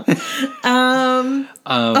down.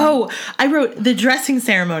 I wrote, the dressing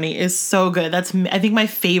ceremony is so good. That's, I think, my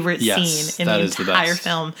favorite scene in the entire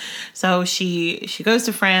film. So she goes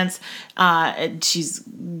to France. She's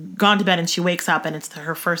gone to bed and she wakes up and it's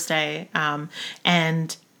her first day.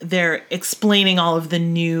 And they're explaining all of the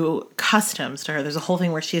new customs to her. There's a whole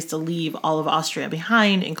thing where she has to leave all of Austria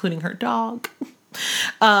behind, including her dog.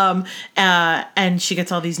 And she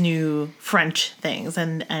gets all these new French things,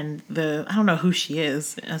 and I don't know who she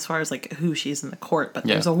is as far as like who she is in the court, but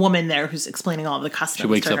there's a woman there who's explaining all of the customs. She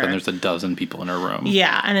wakes to up her. and there's a dozen people in her room.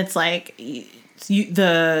 Yeah, and it's like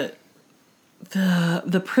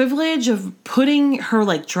the privilege of putting her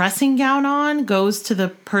like dressing gown on goes to the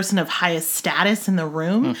person of highest status in the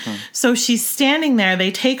room. So she's standing there,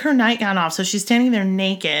 they take her nightgown off, so she's standing there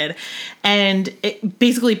naked, and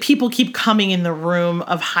basically people keep coming in the room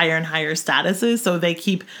of higher and higher statuses, so they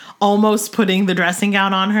keep almost putting the dressing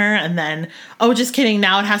gown on her, and then, oh, just kidding,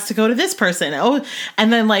 now it has to go to this person. Oh,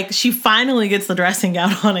 and then like she finally gets the dressing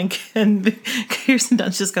gown on, and Kirsten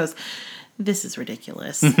Dunst just goes, this is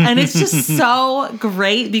ridiculous. And it's just so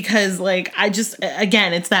great because like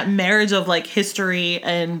again, it's that marriage of like history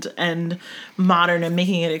and modern and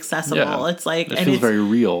making it accessible. Yeah, it's like, it feels very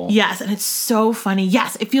real. Yes, and it's so funny.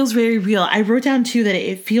 Yes, it feels very real. I wrote down too that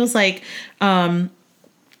it feels like what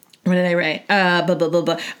did I write? Blah, blah, blah,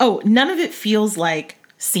 blah. Oh, none of it feels like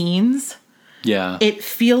scenes. Yeah. It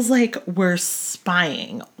feels like we're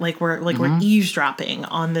spying, like we're eavesdropping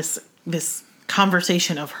on this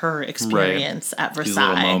conversation of her experience at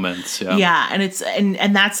Versailles. These little moments, yeah, and it's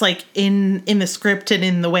and that's like in the script and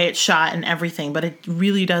in the way it's shot and everything, but it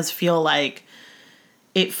really does feel like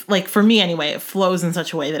it, like for me anyway, it flows in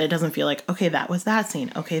such a way that it doesn't feel like, okay, that was that scene,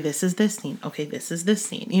 okay, this is this scene, okay, this is this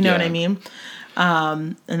scene, you know what I mean?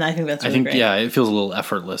 And I think that's really great. Yeah, it feels a little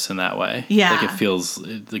effortless in that way. Yeah, like it feels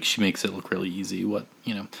like she makes it look really easy.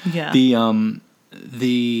 Yeah.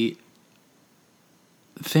 the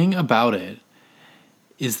thing about it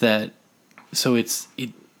is that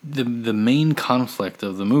the main conflict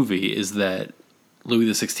of the movie is that Louis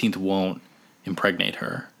XVI won't impregnate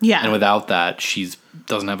her. Yeah. And without that, she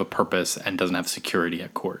doesn't have a purpose and doesn't have security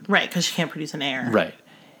at court. Right, because she can't produce an heir. Right.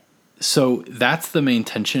 So that's the main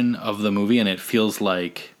tension of the movie, and it feels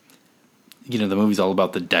like, the movie's all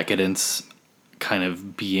about the decadence kind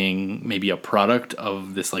of being maybe a product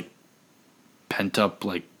of this, like, pent-up,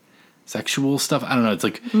 like, sexual stuff. I don't know. It's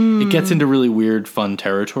like, it gets into really weird, fun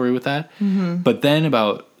territory with that. Mm-hmm. But then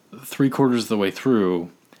about 3/4 of the way through,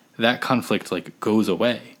 that conflict, like, goes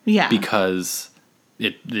away. Yeah. Because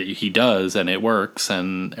he does, and it works,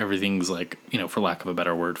 and everything's, like, for lack of a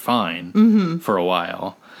better word, fine for a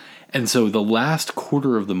while. And so the last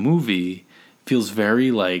quarter of the movie feels very,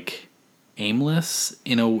 like, aimless,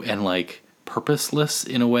 and, like, purposeless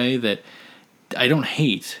in a way that I don't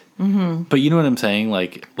hate. Mm-hmm. But you know what I'm saying?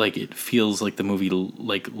 Like it feels like the movie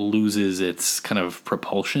like loses its kind of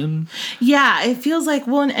propulsion. Yeah, it feels like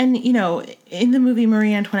and in the movie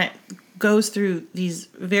Marie Antoinette goes through these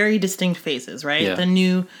very distinct phases, right? Yeah.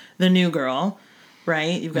 The new girl,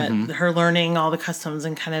 right? You've got her learning all the customs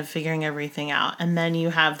and kind of figuring everything out, and then you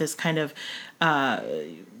have this kind of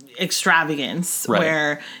extravagance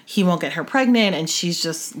where he won't get her pregnant, and she's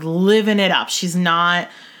just living it up.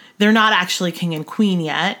 They're not actually king and queen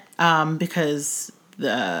yet, because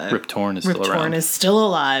the Rip Torn is still around. Rip Torn is still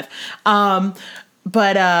alive.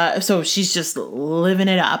 But so she's just living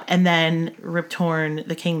it up, and then Rip Torn,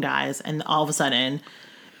 the king, dies, and all of a sudden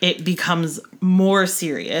it becomes more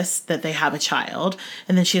serious that they have a child,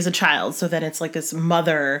 and then she has a child, so then it's like this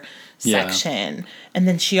mother section, and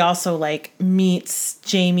then she also like meets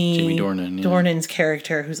Jamie Dornan's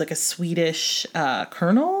character, who's like a Swedish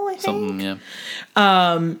colonel, I think. Something, yeah.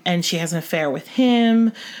 And she has an affair with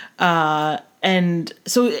him, and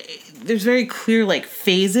so there's very clear like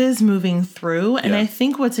phases moving through, and I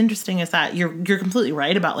think what's interesting is that you're completely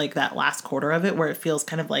right about like that last quarter of it where it feels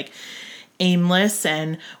kind of like aimless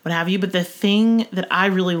and what have you. But the thing that I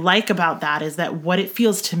really like about that is that what it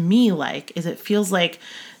feels to me like is it feels like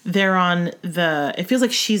it feels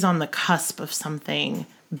like she's on the cusp of something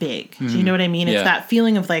big. Do you know what I mean? It's that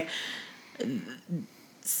feeling of like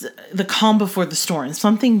the calm before the storm.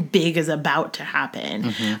 Something big is about to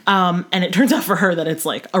happen. And it turns out for her that it's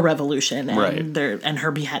like a revolution and and her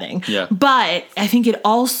beheading. Yeah. But I think it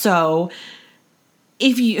also,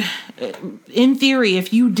 in theory,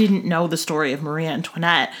 if you didn't know the story of Marie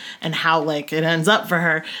Antoinette and how like it ends up for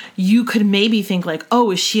her, you could maybe think like, oh,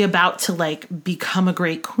 is she about to like become a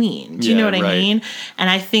great queen? Do you know what I mean? And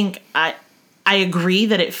I think I agree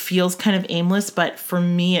that it feels kind of aimless, but for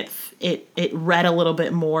me, it read a little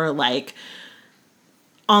bit more like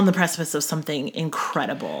on the precipice of something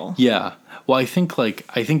incredible. Yeah. Well, I think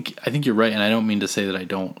you're right, and I don't mean to say that I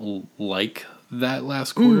don't like that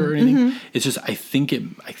last quarter or anything. It's just I think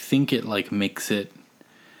it like makes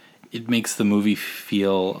the movie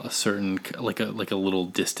feel a certain like a little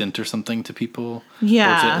distant or something to people.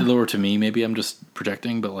 Yeah. Or to me, maybe I'm just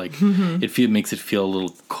projecting, but like it makes it feel a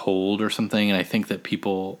little cold or something. And I think that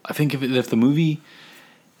if the movie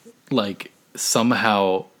like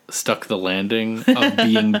somehow stuck the landing of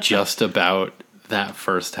being just about that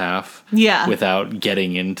first half, without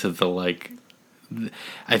getting into the like,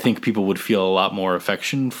 I think people would feel a lot more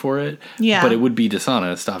affection for it. Yeah. But it would be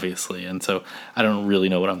dishonest, obviously. And so I don't really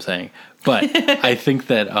know what I'm saying. But I think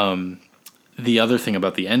that the other thing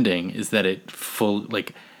about the ending is that it's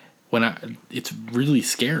really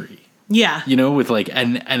scary. Yeah. With like,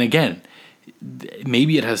 and again,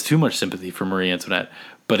 maybe it has too much sympathy for Marie Antoinette,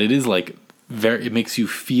 but it is like it makes you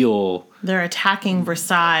feel. They're attacking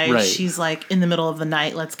Versailles. Right. She's like in the middle of the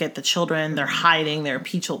night. Let's get the children. They're hiding. There are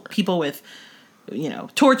people with,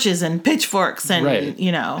 torches and pitchforks and,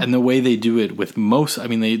 And the way they do it with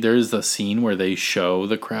there is a scene where they show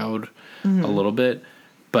the crowd a little bit,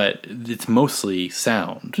 but it's mostly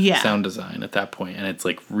sound design at that point, and it's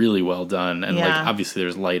like really well done. And like obviously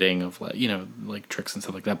there's lighting of like tricks and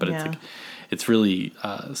stuff like that, but it's like it's really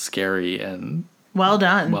scary and well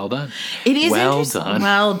done. Well done. It is interesting.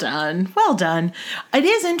 Well done. Well done. It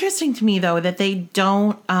is interesting to me though that they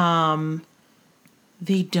don't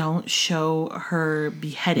show her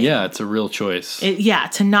beheading. Yeah, it's a real choice.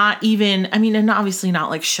 To not even, and obviously not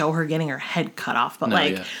like show her getting her head cut off,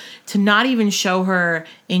 but to not even show her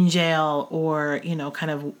in jail or,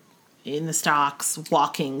 kind of in the stocks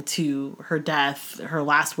walking to her death, her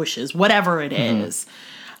last wishes, whatever it is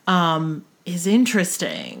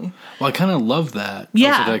interesting. Well, I kind of love that.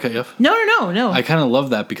 Yeah. Did I cut you off? No. I kind of love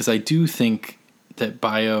that because I do think that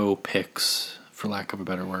biopics, for lack of a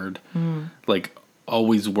better word, like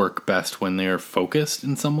always work best when they're focused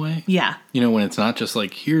in some way. Yeah. You know, when it's not just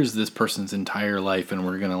like, here's this person's entire life and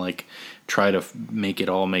we're going to like try to make it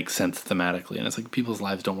all make sense thematically. And it's like people's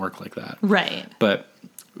lives don't work like that. Right. But,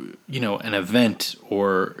 you know, an event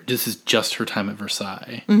or this is just her time at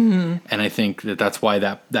Versailles. Mm-hmm. And I think that that's why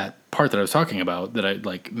that part that I was talking about that I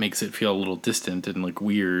like makes it feel a little distant and like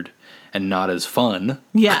weird and not as fun.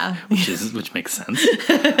 Yeah. which makes sense.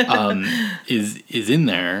 Is in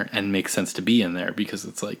there and makes sense to be in there because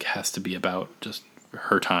it's like has to be about just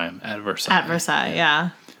her time at Versailles. At Versailles,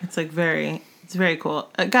 yeah. It's like it's very cool.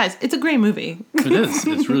 Guys, it's a great movie. It is.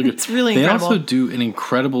 It's really good. It's really incredible. They also do an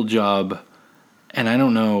incredible job, and I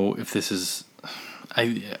don't know if this is...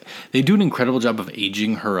 they do an incredible job of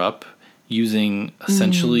aging her up using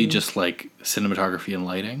essentially just like cinematography and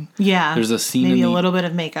lighting. Yeah. There's a scene maybe a little bit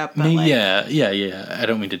of makeup. But like, yeah. I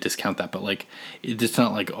don't mean to discount that, but like it's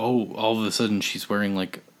not like, oh, all of a sudden she's wearing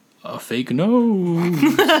like a fake nose.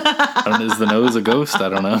 Is the nose a ghost? I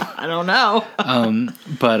don't know. I don't know.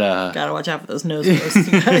 But gotta watch out for those nose ghosts,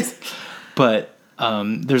 you guys. But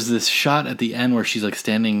there's this shot at the end where she's like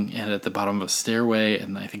standing at the bottom of a stairway,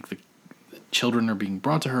 and I think the children are being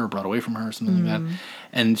brought to her or brought away from her or something like that.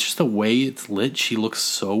 And just the way it's lit, she looks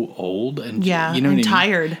so old and you know and what I mean?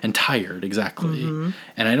 Tired. And tired, exactly.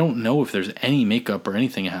 And I don't know if there's any makeup or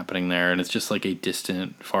anything happening there, and it's just like a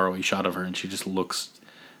distant, faraway shot of her, and she just looks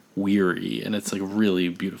weary, and it's like really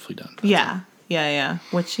beautifully done. Yeah.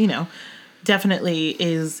 Which, you know, definitely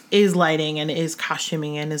is lighting and is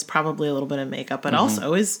costuming and is probably a little bit of makeup, but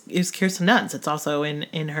also is Kirsten Dunst. It's also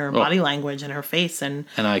in her body language and her face, and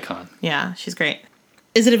an icon. Yeah, she's great.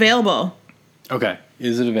 Is it available? Okay,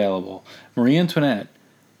 is it available? Marie Antoinette,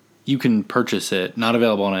 you can purchase it. Not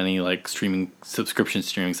available on any like subscription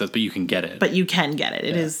streaming sites, but you can get it. But you can get it.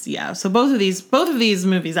 It is, yeah. So both of these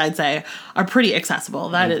movies, I'd say, are pretty accessible.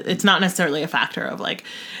 That it's not necessarily a factor of like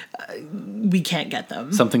we can't get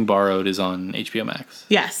them. Something Borrowed is on HBO Max.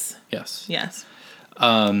 Yes.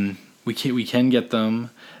 We can get them.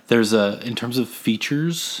 There's in terms of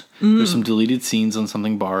features, there's some deleted scenes on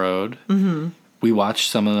Something Borrowed. Mm-hmm. We watched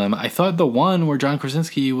some of them. I thought the one where John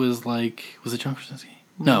Krasinski was like, was it John Krasinski?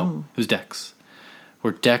 No, it was Dex.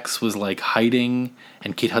 Where Dex was like hiding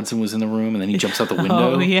and Kate Hudson was in the room and then he jumps out the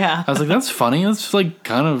window. Oh, yeah. I was like, that's funny. That's like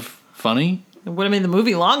kind of funny. It would have made the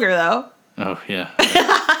movie longer though. Oh, yeah.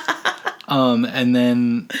 And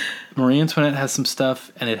then Marie Antoinette has some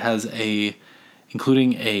stuff, and it has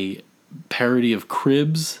including a parody of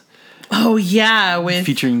Cribs. Oh, yeah.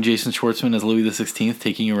 Featuring Jason Schwartzman as Louis XVI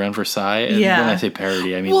taking you around Versailles. And when I say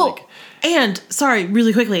parody, I mean and sorry,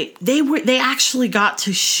 really quickly, they actually got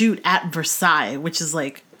to shoot at Versailles, which is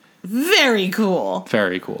like very cool.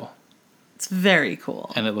 Very cool. It's very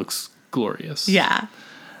cool. And it looks glorious. Yeah.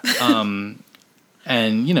 And,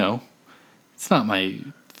 you know, it's not my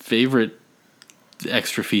favorite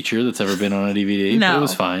extra feature that's ever been on a DVD, but it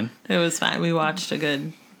was fine. It was fine. We watched a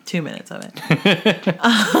good 2 minutes of it.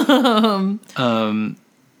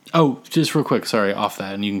 Just real quick, sorry, off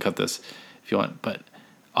that, and you can cut this if you want, but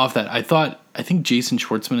off that, I think Jason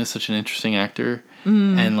Schwartzman is such an interesting actor,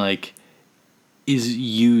 and like is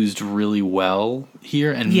used really well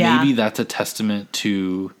here, and maybe that's a testament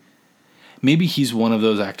to maybe he's one of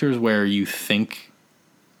those actors where you think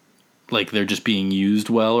like they're just being used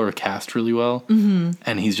well or cast really well,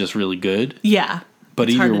 and he's just really good. Yeah. But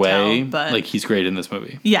either way, like he's great in this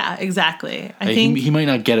movie. Yeah, exactly. I think he might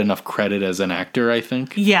not get enough credit as an actor, I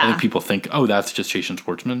think. Yeah. I think people think, oh, that's just Jason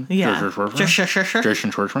Schwartzman. Yeah. Jason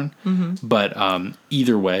Schwartzman. Mm-hmm. But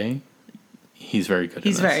either way, he's very good.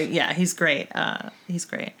 He's great. He's great.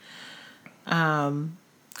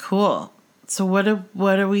 Cool. So what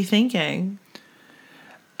are we thinking?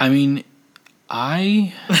 I mean,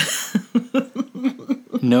 I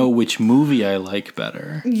know which movie I like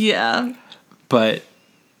better. Yeah. But,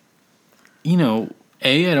 you know,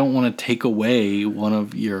 I don't want to take away one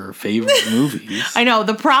of your favorite movies. I know.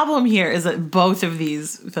 The problem here is that both of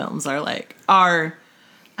these films are I'm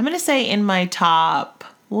going to say in my top,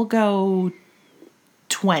 we'll go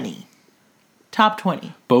 20. Top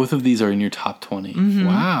 20. Both of these are in your top 20. Mm-hmm.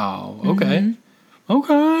 Wow. Okay.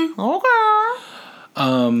 Mm-hmm.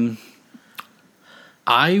 Okay.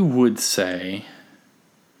 I would say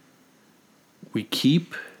we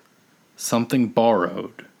keep Something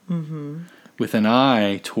Borrowed with an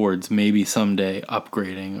eye towards maybe someday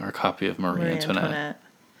upgrading our copy of Marie Antoinette.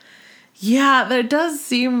 Yeah, that does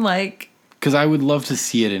seem like... Because I would love to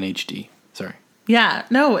see it in HD. Sorry. Yeah,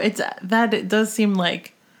 no, it does seem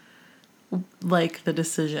like like the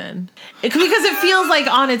decision. Because it feels like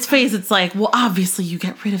on its face, it's like, well, obviously you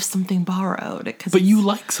get rid of Something Borrowed. But you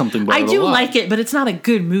like Something Borrowed. I do a lot. like it, but it's not a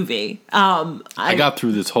good movie. I got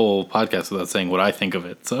through this whole podcast without saying what I think of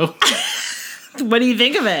it, so. What do you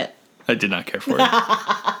think of it? I did not care for it.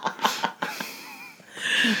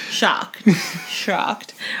 Shocked.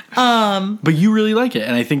 But you really like it,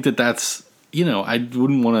 and I think that's, I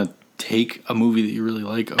wouldn't want to take a movie that you really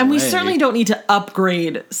like away. And we certainly don't need to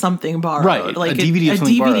upgrade Something Borrowed. Right. Like a DVD of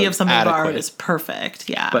Something adequate. Borrowed is perfect.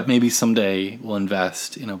 Yeah. But maybe someday we'll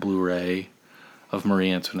invest in a Blu-ray of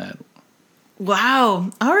Marie Antoinette. Wow.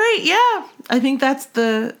 All right. Yeah. I think that's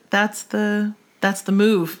the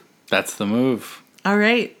move. That's the move. All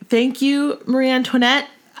right. Thank you, Marie Antoinette.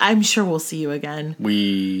 I'm sure we'll see you again.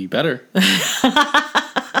 We better.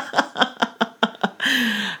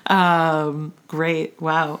 Great.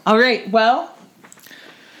 Wow. All right. Well,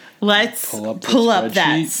 let's pull up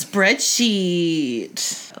that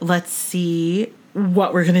spreadsheet. Let's see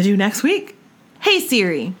what we're going to do next week. Hey,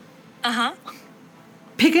 Siri. Uh-huh.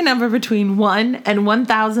 Pick a number between 1 and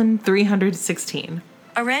 1,316.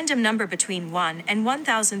 A random number between 1 and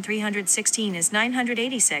 1,316 is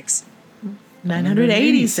 986.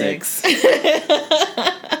 986.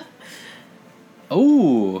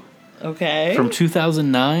 Oh. Okay. From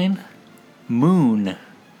 2009, Moon.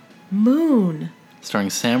 Starring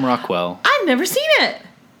Sam Rockwell. I've never seen it.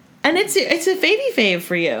 And it's a favy fave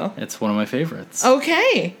for you. It's one of my favorites.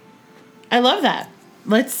 Okay. I love that.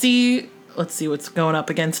 Let's see what's going up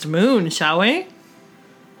against Moon, shall we?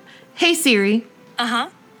 Hey, Siri. Uh-huh.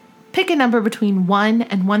 Pick a number between 1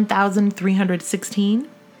 and 1,316.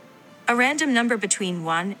 A random number between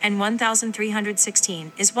 1 and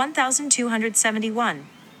 1,316 is 1,271.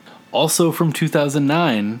 Also from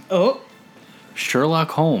 2009, Oh.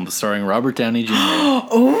 Sherlock Holmes, starring Robert Downey Jr.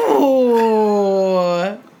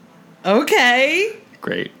 Oh. Okay.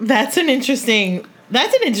 Great. That's an interesting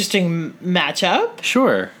matchup.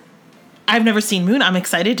 Sure. I've never seen Moon. I'm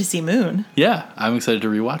excited to see Moon. Yeah, I'm excited to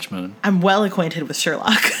rewatch Moon. I'm well acquainted with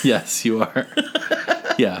Sherlock. Yes, you are.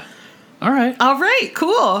 Yeah. All right. All right,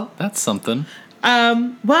 cool. That's something.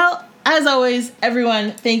 Well, as always,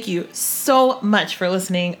 everyone, thank you so much for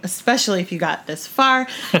listening, especially if you got this far.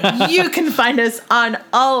 You can find us on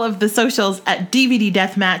all of the socials at DVD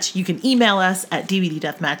Deathmatch. You can email us at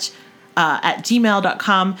dvddeathmatch at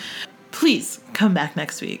gmail.com. Please come back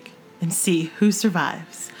next week and see who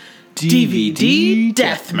survives. DVD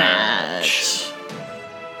Deathmatch.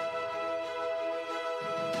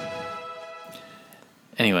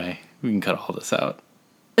 Anyway, we can cut all this out.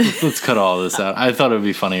 Let's cut all this out. I thought it would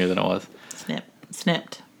be funnier than it was.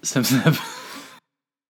 Snipped. Snip, snip.